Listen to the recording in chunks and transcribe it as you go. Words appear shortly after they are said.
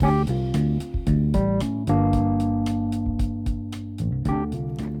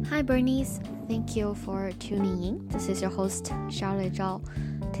Bernice. Thank you for tuning in. This is your host, Charlotte Zhao.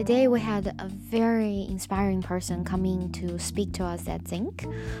 Today we had a very inspiring person coming to speak to us at Zinc.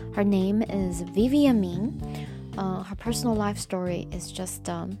 Her name is Vivian Ming. Her personal life story is just,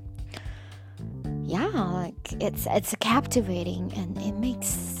 it's captivating and it makes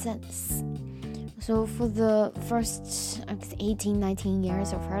sense. So for the first 18, 19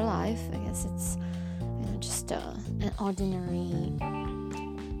 years of her life, I guess it's just an ordinary,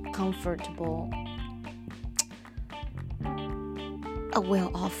 comfortable, a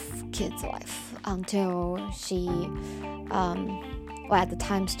well-off kid's life until she, at the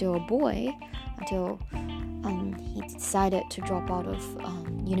time still a boy, until he decided to drop out of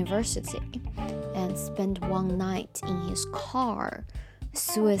university and spend one night in his car,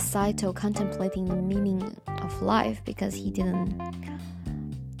 suicidal, contemplating the meaning of life because he didn't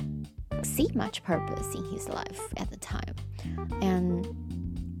see much purpose in his life at the time.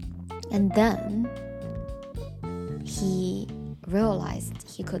 And then he realized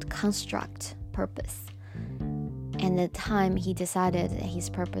he could construct purpose. And at the time he decided that his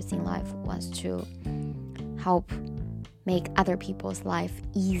purpose in life was to help make other people's life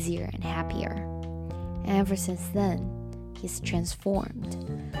easier and happier. And ever since then, he's transformed.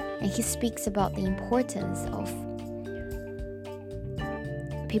 And he speaks about the importance of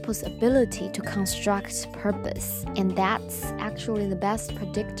people's ability to construct purpose. And that's actually the best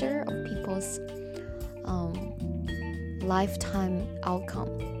predictor of people's lifetime outcome.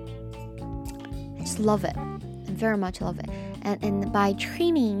 I just love it. I very much love it. And by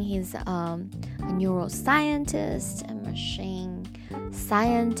training, he's a neuroscientist and machine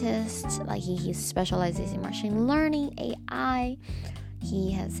scientist. Like he specializes in machine learning, AI.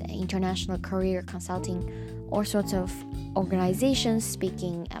 He has an international career consulting all sorts of organizations,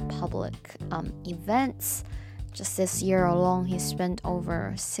 speaking at public events. Just this year alone, he spent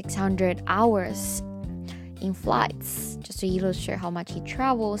over 600 hours in flights, just to illustrate how much he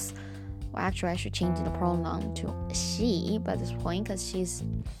travels. Well, actually, I should change the pronoun to she by this point because she's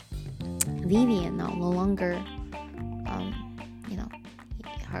Vivian now, no longer,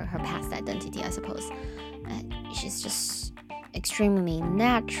 her past identity, I suppose. She's just extremely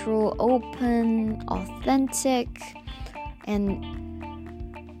natural, open, authentic, and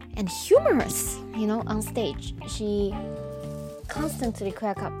humorous, on stage. She constantly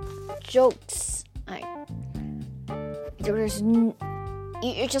crack up jokes.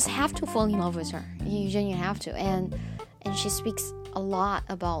 You just have to fall in love with her. You genuinely have to. And she speaks a lot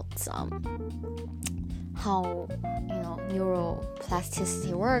about how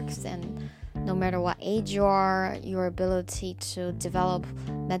neuroplasticity works, and no matter what age you are, your ability to develop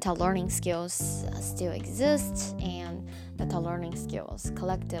meta learning skills still exists, and meta learning skills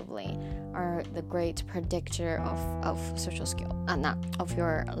collectively are the great predictor of social skill, not of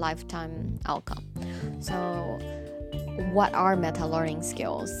your lifetime outcome. So what are meta learning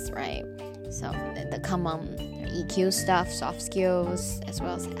skills, right? So the common EQ stuff, soft skills, as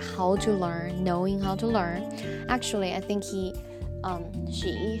well as how to learn, knowing how to learn. Actually, I think she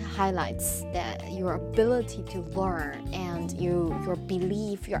highlights that your ability to learn and your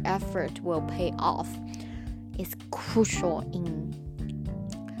belief, your effort will pay off is crucial in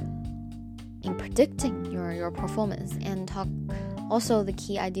predicting your performance. And talk also the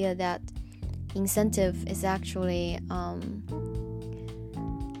key idea that incentive is actually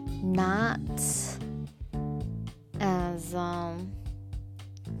not as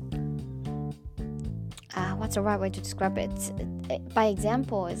what's the right way to describe it? By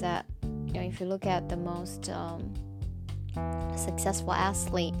example is that if you look at the most successful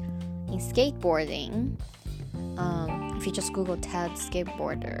athlete in skateboarding, if you just Google Ted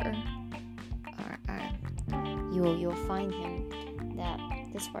skateboarder, you'll find him that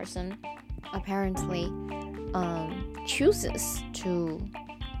this person apparently chooses to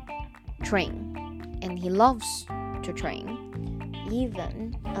train, and he loves to train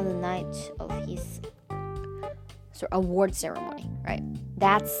even on the night of his award ceremony, right?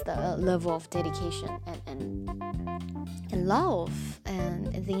 That's the level of dedication and love and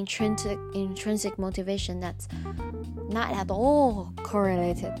the intrinsic motivation that's not at all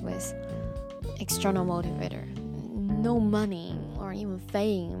correlated with external motivator. No money or even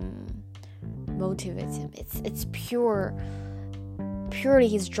fame motivates him. It's purely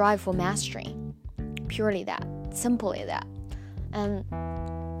his drive for mastery. Purely that. Simply that. And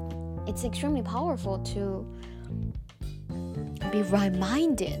it's extremely powerful to be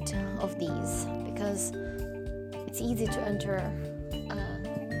reminded of these, because it's easy to enter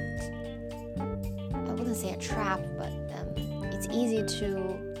I wouldn't say a trap, but it's easy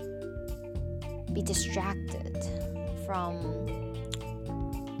to be distracted from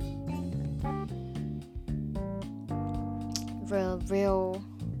real,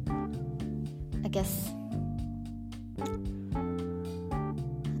 I guess,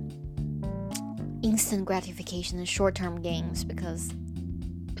 instant gratification and short-term gains, because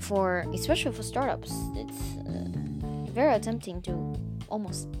especially for startups, it's very tempting to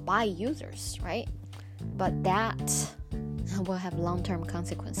almost buy users, right? But that will have long-term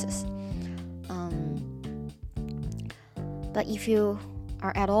consequences. But if you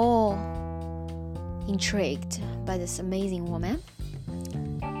are at all intrigued by this amazing woman,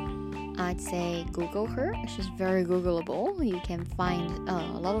 I'd say Google her. She's very Googleable. You can find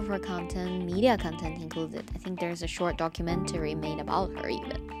a lot of her content, media content included. I think there's a short documentary made about her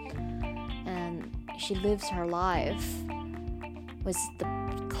even. And she lives her life with the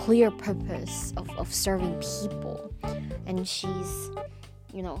clear purpose of serving people. And she's,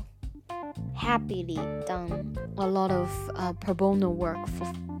 happily done a lot of pro bono work,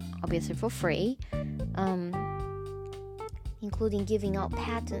 obviously for free, including giving out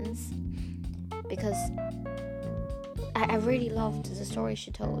patents, because I really loved the story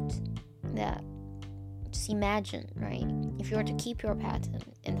she told. That just imagine, right, if you were to keep your patent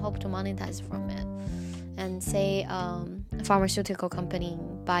and hope to monetize from it, and say a pharmaceutical company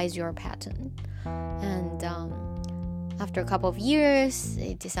buys your patent, and after a couple of years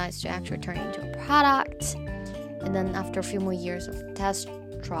it decides to actually turn it into a product, and then after a few more years of test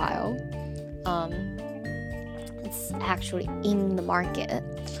trial, it's actually in the market,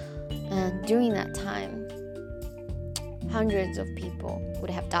 and during that time hundreds of people would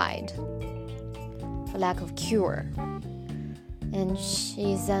have died for lack of cure. And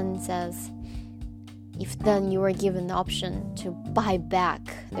she then says, if then you were given the option to buy back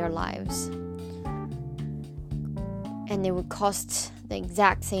their lives, and it would cost the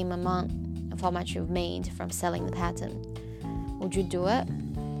exact same amount of how much you've made from selling the patent, would you do it?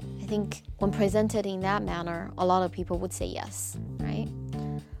 I think when presented in that manner, a lot of people would say yes, right?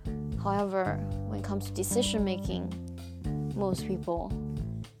 However, when it comes to decision making, most people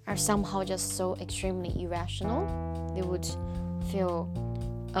are somehow just so extremely irrational. They would feel,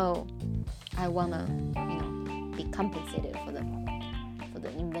 oh, I wanna, be compensated for the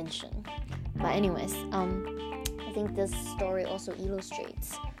invention. But anyways, I think this story also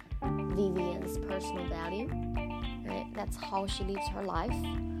illustrates Vivian's personal value, right? That's how she lives her life,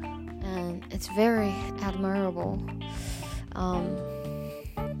 and it's very admirable.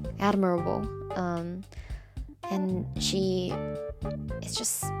 And it's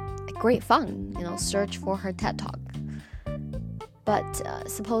just great fun, search for her TED Talk. But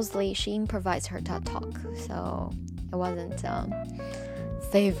supposedly she improvised her TED Talk, so it wasn't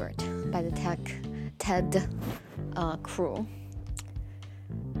favored by the TED crew.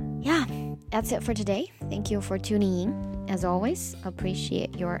 Yeah, that's it for today. Thank you for tuning in. As always,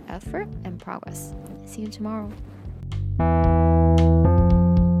 appreciate your effort and progress. See you tomorrow.